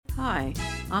Hi,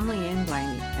 I'm Leanne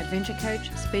Blaney, adventure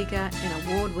coach, speaker, and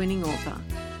award-winning author.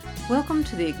 Welcome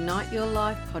to the Ignite Your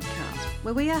Life podcast,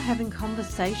 where we are having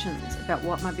conversations about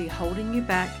what might be holding you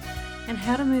back and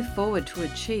how to move forward to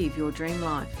achieve your dream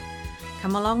life.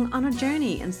 Come along on a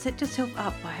journey and set yourself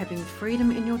up by having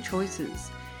freedom in your choices,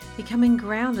 becoming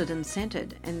grounded and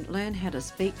centered, and learn how to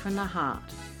speak from the heart.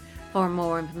 For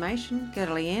more information, go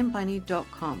to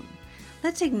leanneblaney.com.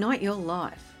 Let's ignite your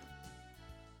life.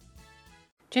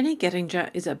 Jenny Gattinger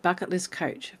is a bucket list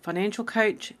coach, financial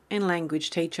coach, and language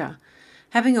teacher.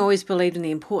 Having always believed in the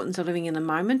importance of living in the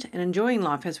moment and enjoying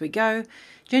life as we go,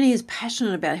 Jenny is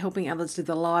passionate about helping others live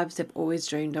the lives they've always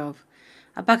dreamed of.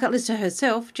 A bucket list to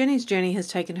herself, Jenny's journey has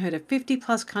taken her to 50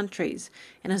 plus countries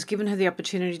and has given her the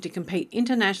opportunity to compete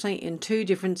internationally in 2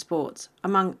 different sports,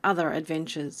 among other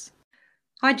adventures.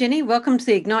 Hi Jenny, welcome to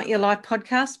the Ignite Your Life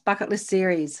podcast bucket list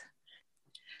series.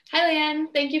 Hi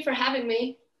Leanne, thank you for having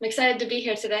me. I'm excited to be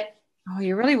here today. Oh,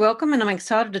 you're really welcome, and I'm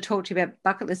excited to talk to you about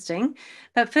bucket listing.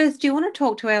 But first, do you want to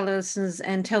talk to our listeners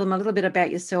and tell them a little bit about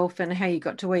yourself and how you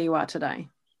got to where you are today?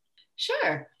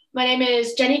 Sure. My name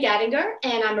is Jenny Gattinger,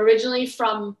 and I'm originally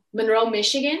from Monroe,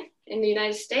 Michigan in the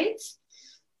United States.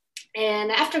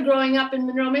 And after growing up in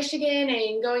Monroe, Michigan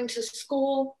and going to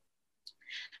school,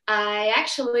 I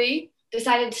actually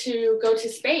decided to go to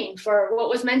Spain for what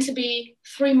was meant to be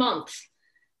 3 months.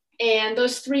 And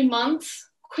those 3 months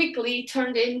quickly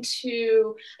turned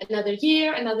into another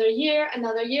year. And at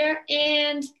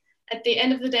the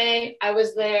end of the day, I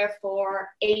was there for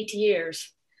 8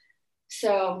 years.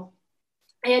 So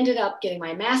I ended up getting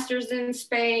my master's in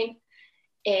Spain.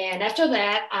 And after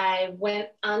that, I went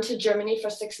on to Germany for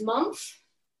 6 months.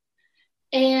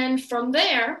 And from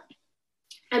there,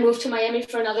 I moved to Miami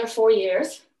for another 4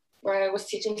 years, where I was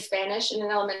teaching Spanish in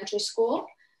an elementary school.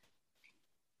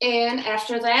 And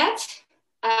after that,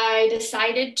 I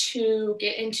decided to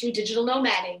get into digital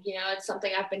nomading. You know, it's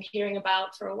something I've been hearing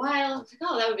about for a while. I was like,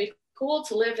 oh, that would be cool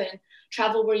to live and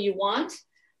travel where you want.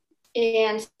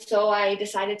 And so I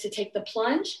decided to take the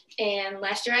plunge. And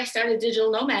last year I started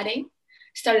digital nomading.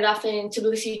 Started off in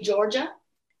Tbilisi, Georgia.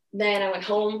 Then I went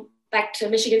home back to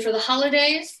Michigan for the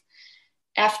holidays.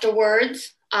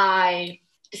 Afterwards, I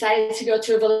decided to go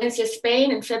to Valencia, Spain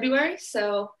in February.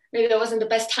 So maybe that wasn't the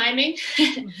best timing,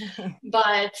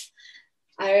 but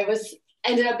I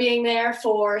ended up being there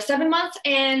for 7 months,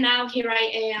 and now here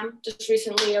I am, just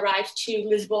recently arrived to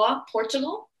Lisboa,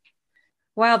 Portugal.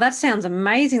 Wow, that sounds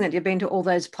amazing that you've been to all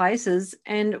those places.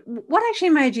 And what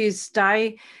actually made you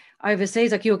stay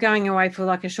overseas? Like you were going away for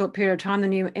like a short period of time,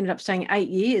 then you ended up staying 8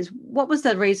 years. What was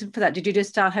the reason for that? Did you just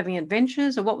start having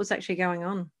adventures, or what was actually going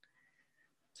on?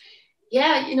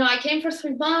 Yeah, you know, I came for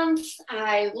 3 months.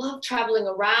 I loved traveling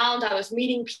around. I was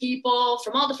meeting people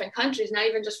from all different countries, not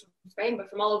even just from Spain, but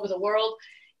from all over the world,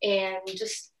 and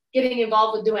just getting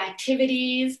involved with new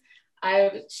activities. I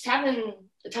was just having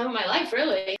the time of my life,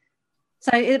 really.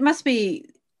 So it must be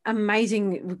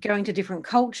amazing going to different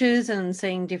cultures and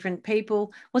seeing different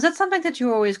people. Was that something that you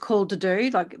were always called to do?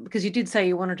 Like, because you did say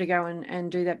you wanted to go and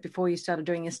do that before you started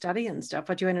doing your study and stuff,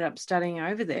 but you ended up studying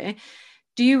over there.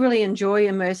 Do you really enjoy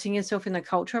immersing yourself in the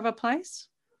culture of a place?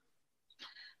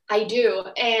 I do.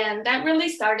 And that really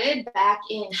started back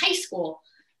in high school.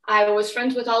 I was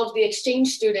friends with all of the exchange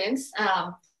students.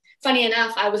 Funny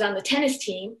enough, I was on the tennis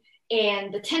team,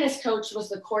 and the tennis coach was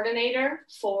the coordinator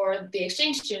for the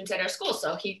exchange students at our school.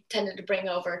 So he tended to bring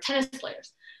over tennis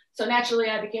players. So naturally,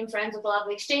 I became friends with a lot of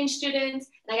the exchange students,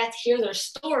 and I got to hear their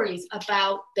stories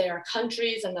about their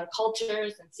countries and their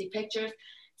cultures and see pictures.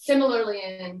 Similarly,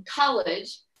 in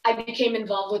college, I became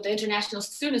involved with the International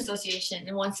Student Association.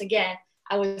 And once again,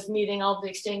 I was meeting all of the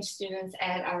exchange students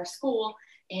at our school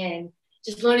and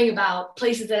just learning about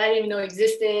places that I didn't even know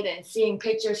existed and seeing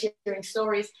pictures, hearing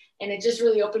stories. And it just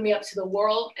really opened me up to the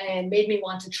world and made me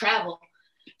want to travel.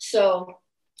 So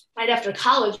right after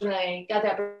college, when I got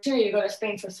the opportunity to go to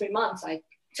Spain for 3 months, I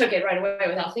took it right away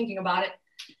without thinking about it.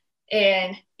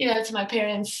 And, you know, to my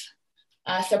parents'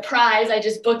 surprise, I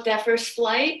just booked that first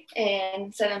flight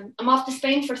and said, I'm off to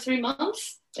Spain for 3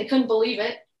 months. They couldn't believe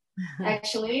it,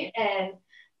 actually. And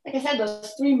like I said,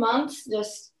 those 3 months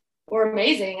just were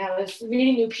amazing. I was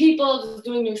meeting new people, just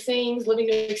doing new things, living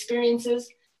new experiences.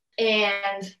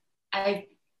 And I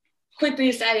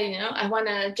quickly decided, you know, I want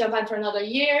to jump on for another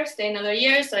year, stay another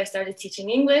year. So I started teaching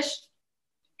English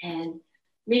and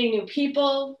meeting new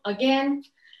people again.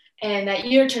 And that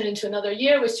year turned into another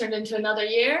year, which turned into another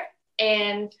year.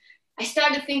 And I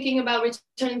started thinking about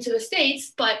returning to the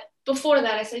States. But before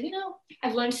that, I said, you know,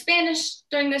 I've learned Spanish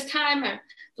during this time. I've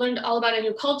learned all about a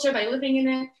new culture by living in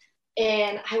it.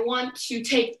 And I want to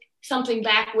take something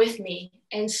back with me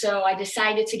And so I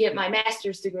decided to get my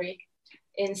master's degree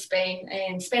in Spain,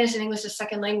 and Spanish and English as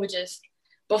second languages,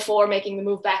 before making the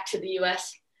move back to the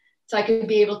US. So I could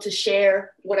be able to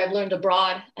share what I've learned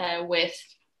abroad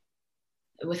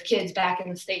with kids back in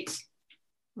the States.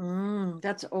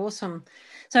 That's awesome.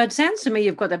 So it sounds to me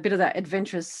you've got a bit of that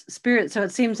adventurous spirit. So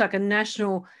it seems like a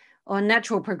natural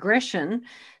progression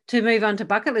to move on to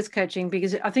bucket list coaching,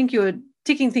 because I think you were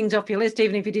ticking things off your list,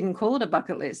 even if you didn't call it a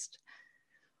bucket list.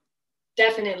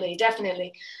 Definitely.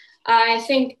 I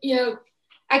think,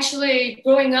 actually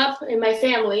growing up in my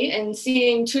family and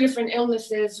seeing two different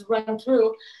illnesses run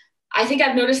through, I think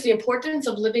I've noticed the importance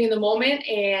of living in the moment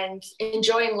and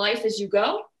enjoying life as you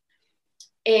go.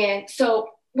 And so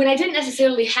when I didn't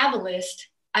necessarily have a list,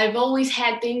 I've always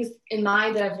had things in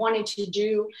mind that I've wanted to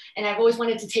do, and I've always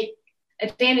wanted to take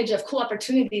advantage of cool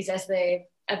opportunities as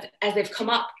they've come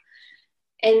up.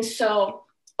 And so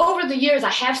over the years, I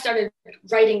have started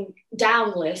writing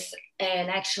down lists and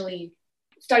actually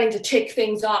starting to tick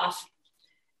things off.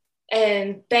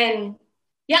 And then,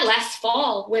 last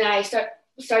fall, when I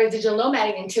started digital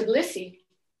nomading in Tbilisi,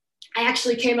 I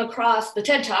actually came across the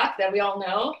TED Talk that we all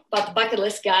know about the bucket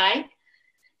list guy.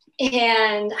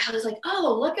 And I was like,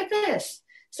 oh, look at this.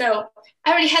 So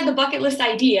I already had the bucket list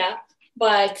idea,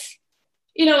 but,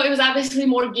 it was obviously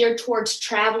more geared towards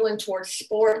travel and towards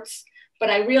sports. But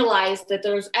I realized that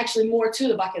there was actually more to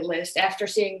the bucket list after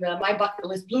seeing my bucket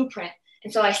list blueprint.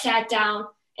 And so I sat down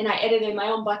and I edited my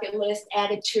own bucket list,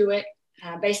 added to it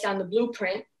based on the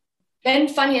blueprint. Then,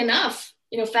 funny enough,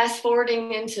 fast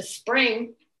forwarding into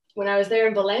spring, when I was there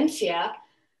in Valencia,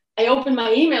 I opened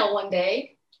my email one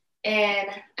day and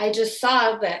I just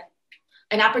saw that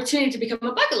an opportunity to become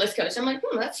a bucket list coach. I'm like,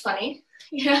 that's funny.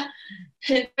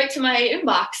 Right to my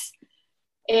inbox.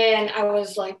 And I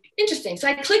was like, interesting. So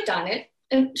I clicked on it.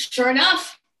 And sure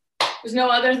enough, it was no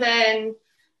other than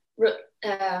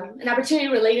an opportunity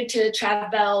related to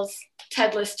Trav Bell's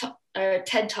TED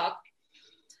Talk.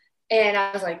 And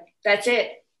I was like, that's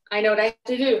it. I know what I have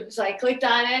to do. So I clicked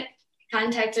on it,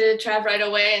 contacted Trav right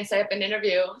away and set up an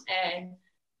interview. And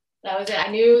that was it.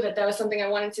 I knew that was something I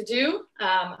wanted to do.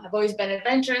 I've always been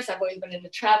adventurous. I've always been into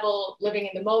travel, living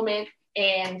in the moment.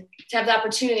 And to have the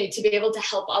opportunity to be able to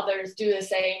help others do the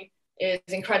same is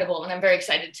incredible. And I'm very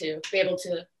excited to be able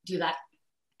to do that.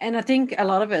 And I think a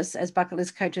lot of us as bucket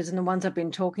list coaches, and the ones I've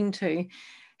been talking to,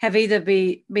 have either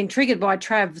been triggered by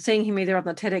Trav, seeing him either on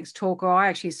the TEDx talk, or I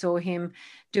actually saw him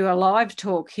do a live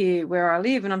talk here where I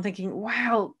live. And I'm thinking,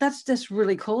 wow, that's just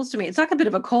really calls to me. It's like a bit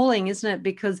of a calling, isn't it?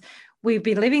 Because we've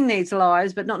been living these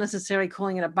lives, but not necessarily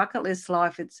calling it a bucket list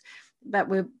life. It's that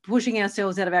we're pushing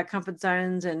ourselves out of our comfort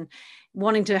zones and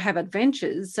wanting to have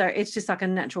adventures. So it's just like a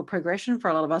natural progression for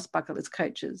a lot of us bucket list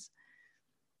coaches.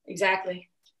 Exactly.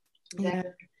 Yeah.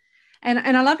 And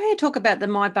I love how you talk about the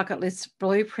My Bucket List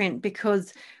blueprint,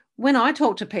 because when I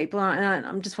talk to people, and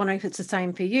I'm just wondering if it's the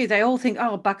same for you, they all think,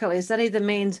 oh, bucket list, that either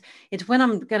means it's when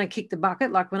I'm going to kick the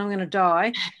bucket, like when I'm going to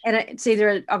die, and it's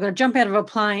either I've got to jump out of a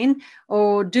plane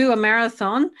or do a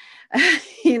marathon,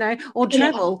 or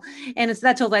travel. Yeah. And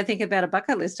that's all they think about a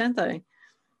bucket list, don't they?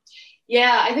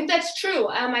 Yeah, I think that's true.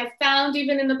 I found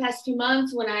even in the past few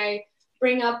months when I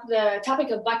bring up the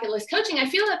topic of bucket list coaching, I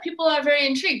feel that people are very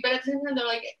intrigued, but at the same time, they're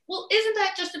like, well, isn't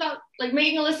that just about like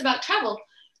making a list about travel?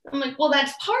 I'm like, well,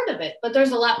 that's part of it, but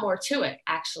there's a lot more to it,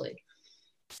 actually.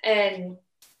 And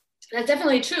that's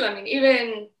definitely true. I mean,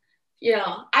 even,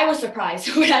 I was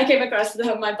surprised when I came across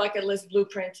my bucket list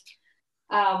blueprint.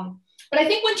 But I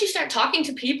think once you start talking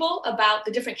to people about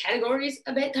the different categories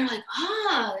a bit, they're like,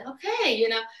 okay,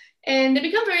 and they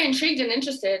become very intrigued and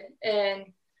interested. And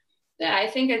yeah, I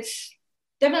think it's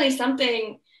definitely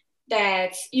something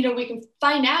that, we can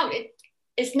find out.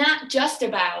 It's not just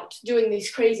about doing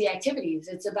these crazy activities.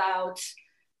 It's about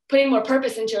putting more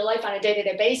purpose into your life on a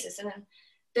day-to-day basis. And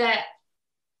that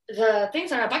the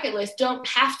things on our bucket list don't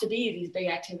have to be these big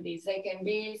activities. They can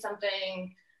be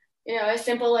something, as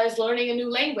simple as learning a new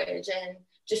language and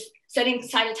just setting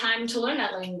aside a time to learn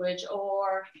that language,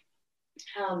 or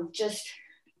just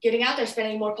getting out there,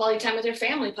 spending more quality time with your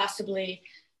family, possibly.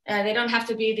 They don't have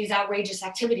to be these outrageous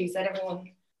activities that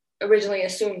everyone originally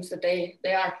assumes that they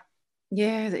are.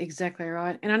 Yeah, exactly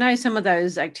right. And I know some of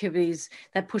those activities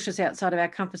that push us outside of our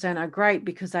comfort zone are great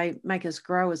because they make us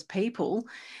grow as people,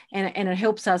 and it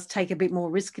helps us take a bit more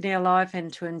risk in our life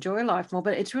and to enjoy life more.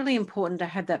 But it's really important to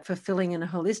have that fulfilling and a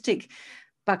holistic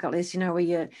bucket list, where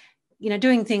you're,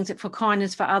 doing things for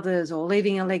kindness for others or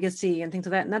leaving a legacy and things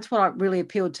like that. And that's what really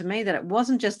appealed to me, that it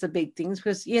wasn't just the big things,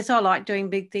 because yes, I like doing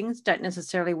big things, don't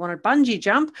necessarily want to bungee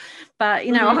jump, but,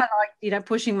 I like,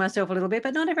 pushing myself a little bit,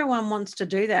 but not everyone wants to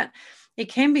do that. It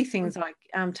can be things like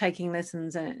taking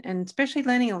lessons and especially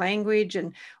learning a language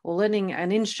or learning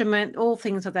an instrument. All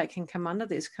things like that can come under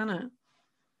this, can't it?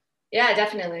 Yeah,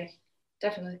 definitely.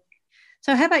 Definitely.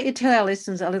 So how about you tell our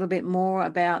listeners a little bit more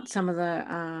about some of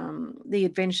the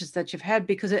adventures that you've had?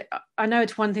 Because I know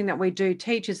it's one thing that we do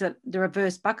teach is that the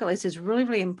reverse bucket list is really,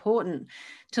 really important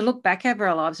to look back over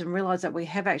our lives and realise that we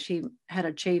have actually had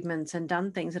achievements and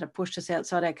done things that have pushed us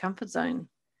outside our comfort zone.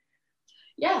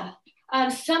 Yeah.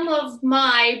 Some of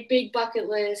my big bucket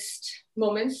list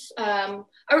moments are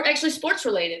actually sports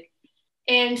related.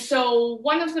 And so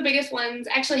one of the biggest ones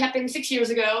actually happened 6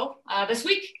 years ago this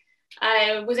week.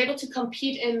 I was able to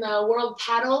compete in the World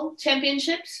Paddle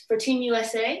Championships for Team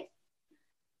USA.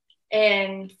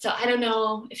 And so I don't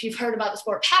know if you've heard about the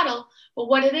sport paddle, but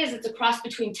what it is, it's a cross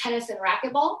between tennis and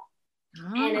racquetball.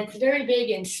 Oh. And it's very big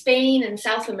in Spain and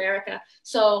South America.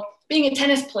 So being a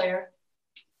tennis player,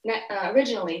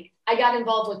 originally, I got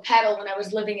involved with paddle when I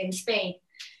was living in Spain.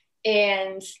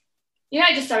 And,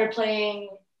 I just started playing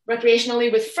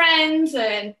recreationally with friends.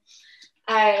 And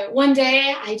one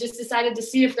day I just decided to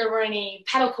see if there were any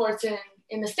paddle courts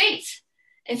in the States.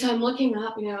 And so I'm looking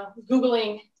up,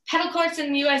 Googling paddle courts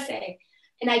in the USA.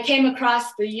 And I came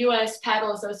across the US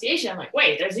Paddle Association. I'm like,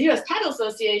 wait, there's a US Paddle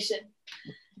Association.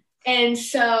 And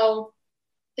so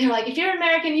they're like, if you're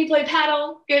American, you play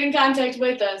paddle, get in contact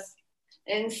with us.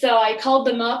 And so I called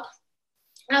them up.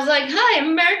 And I was like, hi,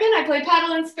 I'm American. I play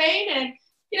paddle in Spain. And,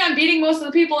 I'm beating most of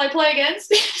the people I play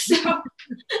against. So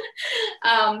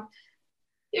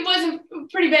it wasn't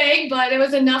pretty vague, but it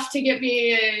was enough to get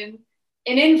me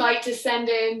an invite to send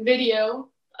in video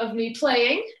of me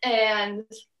playing. And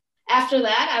after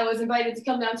that, I was invited to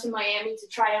come down to Miami to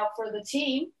try out for the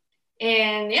team.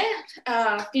 And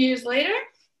a few years later,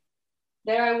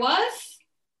 there I was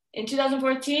in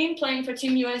 2014 playing for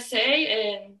Team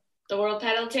USA in the World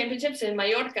Paddle Championships in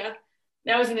Mallorca.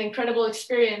 That was an incredible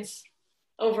experience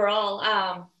overall.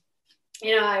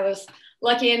 I was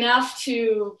lucky enough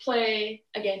to play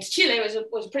against Chile. It was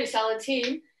a pretty solid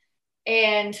team.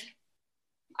 And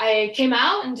I came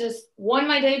out and just won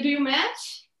my debut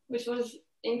match, which was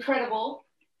incredible.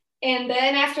 And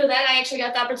then after that, I actually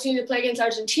got the opportunity to play against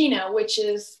Argentina, which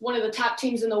is one of the top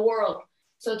teams in the world.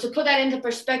 So to put that into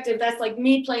perspective, that's like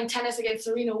me playing tennis against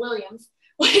Serena Williams,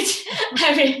 which,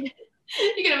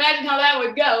 you can imagine how that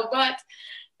would go. But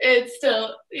it's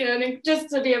still, just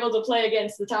to be able to play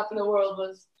against the top in the world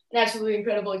was an absolutely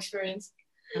incredible experience.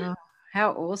 Oh,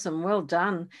 how awesome. Well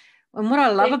done. And what I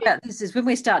love about this is when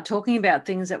we start talking about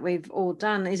things that we've all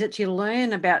done is that you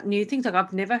learn about new things. Like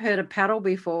I've never heard of paddle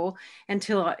before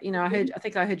until, I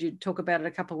think I heard you talk about it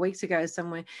a couple of weeks ago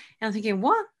somewhere. And I'm thinking,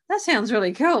 what? That sounds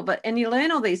really cool. And you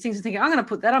learn all these things and think, I'm going to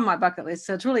put that on my bucket list.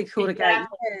 So it's really cool to go, yeah,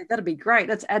 that'll be great.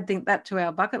 Let's add that to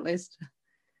our bucket list.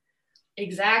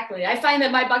 Exactly. I find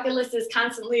that my bucket list is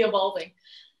constantly evolving.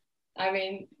 I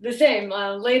mean, the same.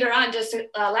 Later on, just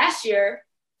last year,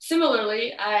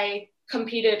 similarly, I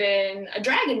competed in a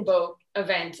dragon boat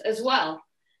event as well.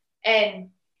 And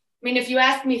I mean, if you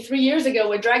asked me 3 years ago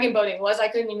what dragon boating was, I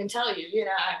couldn't even tell you.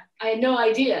 I had no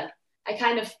idea. I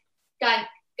kind of got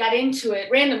into it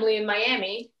randomly in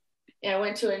Miami. I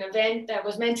went to an event that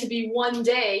was meant to be one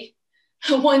day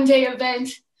event.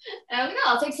 And I was like,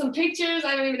 I'll take some pictures.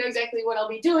 I don't even know exactly what I'll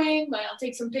be doing, but I'll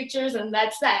take some pictures and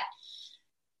that's that.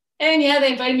 And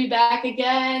they invited me back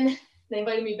again. And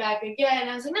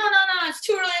I was like, no, it's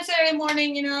too early on Saturday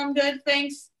morning. I'm good,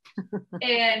 thanks.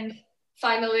 And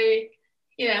finally,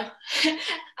 I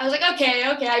was like, okay,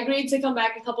 I agreed to come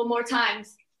back a couple more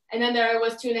times. And then there I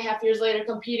was 2.5 years later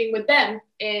competing with them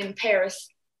in Paris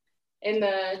in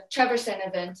the Treversen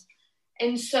event.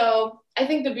 And so I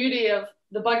think the beauty of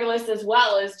the bucket list as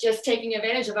well is just taking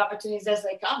advantage of opportunities as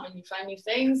they come, and you find new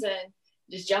things and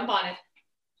just jump on it.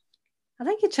 I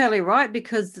think you're totally right,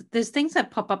 because there's things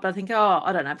that pop up. I think,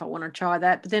 I don't know if I want to try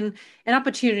that. But then an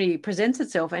opportunity presents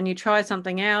itself and you try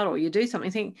something out or you do something,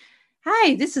 you think,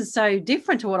 hey, this is so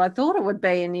different to what I thought it would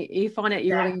be. And you find out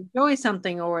you really enjoy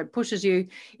something, or it pushes you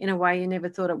in a way you never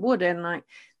thought it would. And like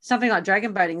something like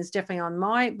dragon boating is definitely on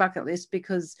my bucket list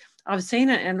because I've seen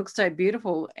it and it looks so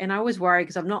beautiful. And I always worry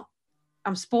because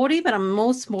I'm sporty, but I'm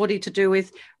more sporty to do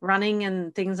with running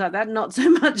and things like that, not so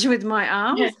much with my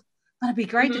arms. Yeah. But it'd be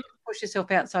great to push yourself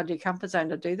outside your comfort zone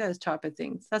to do those type of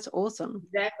things. That's awesome.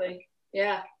 Exactly.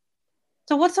 Yeah.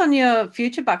 So what's on your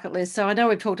future bucket list? So I know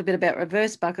we've talked a bit about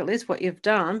reverse bucket list, what you've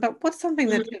done, but what's something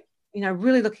that you're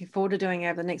really looking forward to doing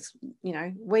over the next,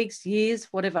 weeks, years,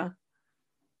 whatever?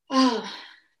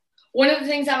 One of the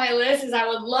things on my list is I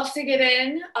would love to get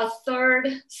in a third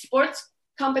sports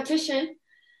competition.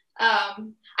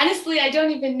 I honestly, I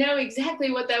don't even know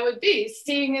exactly what that would be.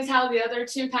 Seeing as how the other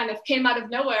two kind of came out of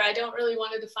nowhere, I don't really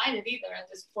want to define it either at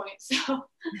this point. So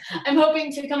I'm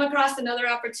hoping to come across another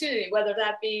opportunity, whether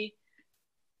that be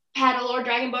paddle or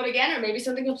dragon boat again, or maybe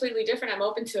something completely different. I'm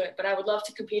open to it, but I would love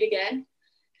to compete again.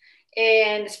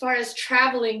 And as far as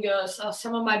traveling goes,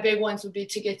 some of my big ones would be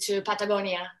to get to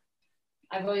Patagonia.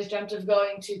 I've always dreamt of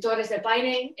going to Torres del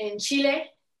Paine in Chile.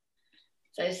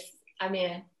 So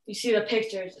you see the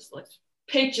pictures, it just looks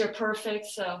picture perfect.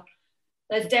 So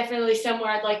that's definitely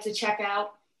somewhere I'd like to check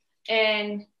out.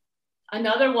 And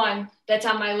another one that's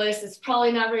on my list is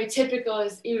probably not very typical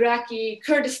is Iraqi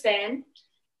Kurdistan.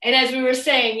 And as we were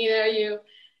saying,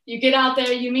 you get out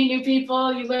there, you meet new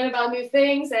people, you learn about new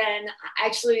things. And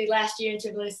actually last year in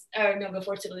Tbilisi, or no,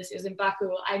 before Tbilisi, it was in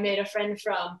Baku, I made a friend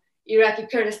from Iraqi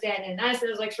Kurdistan. And I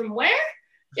was like, from where?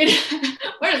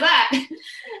 Where's that?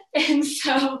 And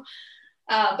so,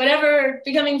 but ever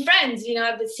becoming friends,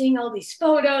 I've been seeing all these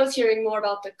photos, hearing more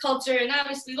about the culture, and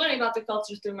obviously learning about the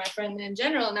culture through my friend in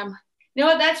general. And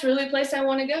that's really a place I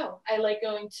want to go. I like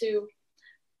going to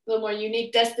a little more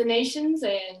unique destinations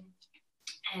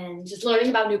and just learning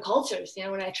about new cultures.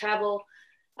 When I travel,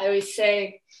 I always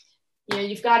say,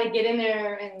 you've got to get in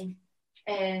there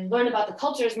and learn about the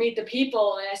cultures, meet the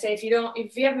people. And I say, if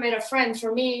you haven't made a friend,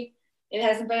 for me, it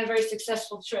hasn't been a very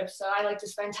successful trip. So I like to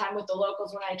spend time with the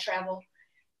locals when I travel.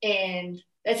 And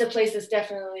that's a place that's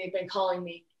definitely been calling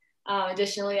me.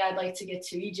 Additionally, I'd like to get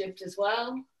to Egypt as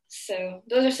well. So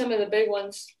those are some of the big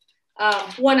ones.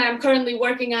 One I'm currently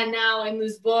working on now in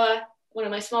Lisboa, one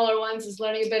of my smaller ones, is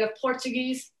learning a bit of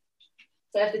Portuguese.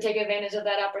 So I have to take advantage of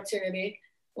that opportunity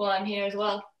while I'm here as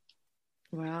well.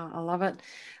 Wow, I love it.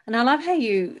 And I love how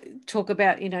you talk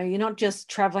about, you're not just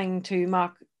traveling to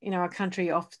mark, a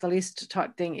country off the list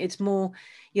type thing. It's more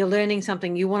you're learning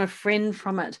something. You want a friend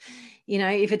from it.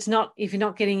 If you're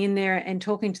not getting in there and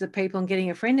talking to the people and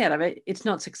getting a friend out of it, it's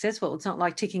not successful. It's not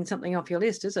like ticking something off your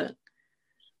list, is it?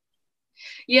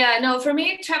 Yeah, no, for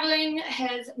me, traveling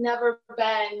has never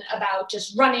been about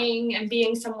just running and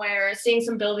being somewhere, seeing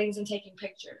some buildings and taking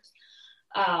pictures.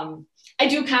 I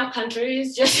do count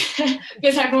countries just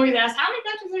because I've always asked, how many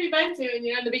countries have you been to? And,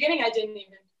 in the beginning, I didn't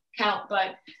even count,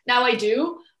 but now I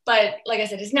do. But like I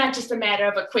said, it's not just a matter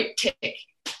of a quick tick.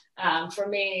 For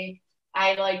me,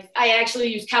 I actually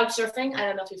use couch surfing. I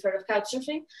don't know if you've heard of couch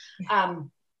surfing.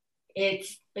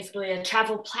 It's basically a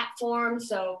travel platform,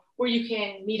 so where you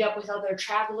can meet up with other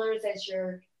travelers as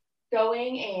you're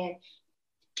going.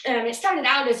 And it started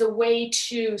out as a way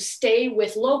to stay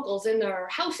with locals in their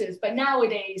houses, but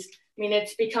nowadays,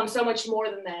 it's become so much more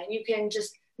than that. You can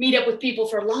just meet up with people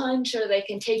for lunch, or they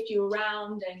can take you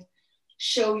around and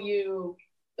show you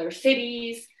their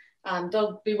cities.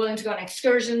 They'll be willing to go on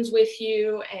excursions with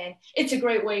you. And it's a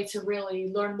great way to really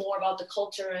learn more about the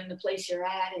culture and the place you're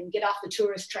at and get off the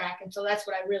tourist track. And so that's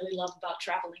what I really love about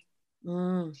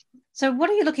traveling. So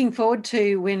what are you looking forward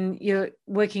to when you're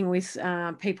working with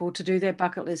people to do their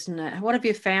bucket list? And what have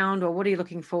you found, or what are you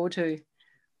looking forward to?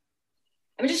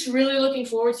 I'm just really looking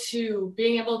forward to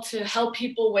being able to help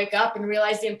people wake up and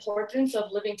realize the importance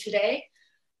of living today.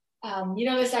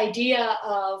 This idea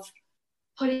of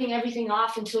putting everything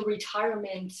off until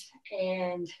retirement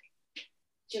and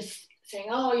just saying,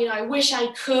 I wish I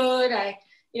could. I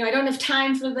don't have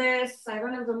time for this. I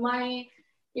don't have the money.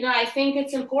 I think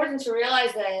it's important to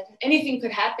realize that anything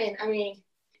could happen.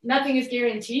 Nothing is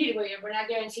guaranteed. We're not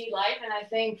guaranteed life. And I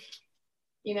think,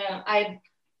 I'd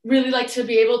really like to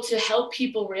be able to help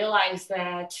people realize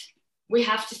that we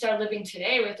have to start living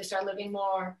today. We have to start living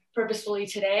more purposefully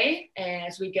today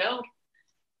as we go.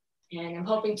 And I'm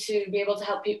hoping to be able to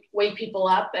help wake people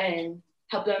up and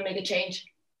help them make a change.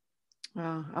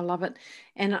 Oh, I love it.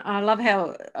 And I love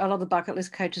how a lot of the bucket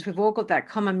list coaches, we've all got that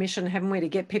common mission, haven't we, to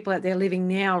get people out there living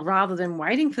now rather than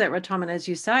waiting for that retirement, as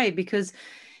you say, because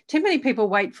too many people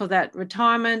wait for that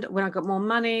retirement when I got more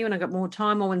money, when I got more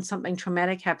time, or when something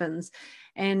traumatic happens.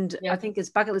 And I think as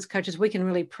bucket list coaches, we can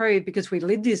really prove, because we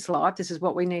live this life, this is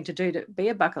what we need to do to be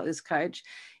a bucket list coach,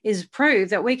 is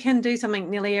prove that we can do something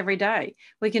nearly every day.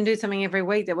 We can do something every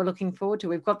week that we're looking forward to.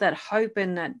 We've got that hope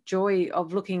and that joy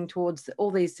of looking towards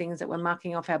all these things that we're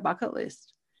marking off our bucket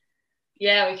list.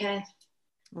 Yeah, we can.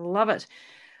 Love it.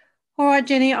 All right,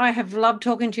 Jenny, I have loved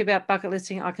talking to you about bucket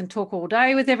listing. I can talk all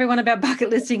day with everyone about bucket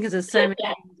listing because there's so many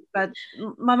things. But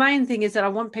my main thing is that I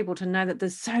want people to know that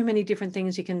there's so many different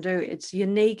things you can do. It's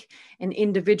unique and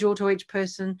individual to each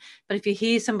person. But if you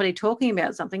hear somebody talking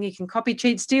about something, you can copy,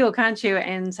 cheat, steal, can't you?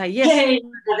 And say, yes, hey,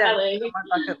 that's on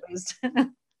my bucket list.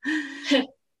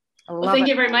 Well, thank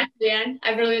you very much, Leanne.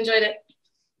 I've really enjoyed it.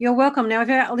 You're welcome. Now, if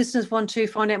our listeners want to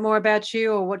find out more about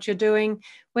you or what you're doing,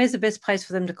 where's the best place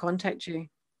for them to contact you?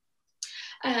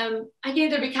 I can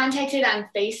either be contacted on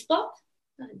Facebook,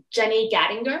 Jenny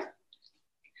Gattinger,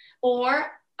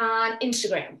 or on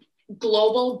Instagram,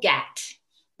 Global Gatt,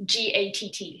 Gatt.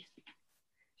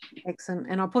 Excellent.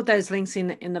 And I'll put those links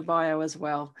in the bio as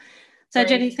well. So Great.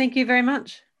 Jenny, thank you very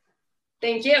much.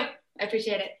 Thank you. I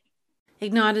appreciate it.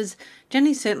 Igniters,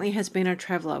 Jenny certainly has been a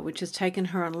traveller, which has taken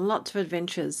her on lots of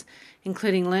adventures,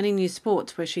 including learning new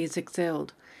sports where she has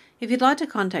excelled. If you'd like to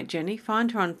contact Jenny,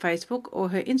 find her on Facebook, or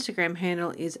her Instagram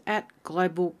handle is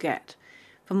 @globalgat.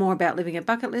 For more about living a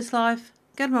bucket list life,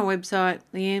 go to my website,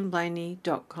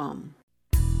 leanneblaney.com.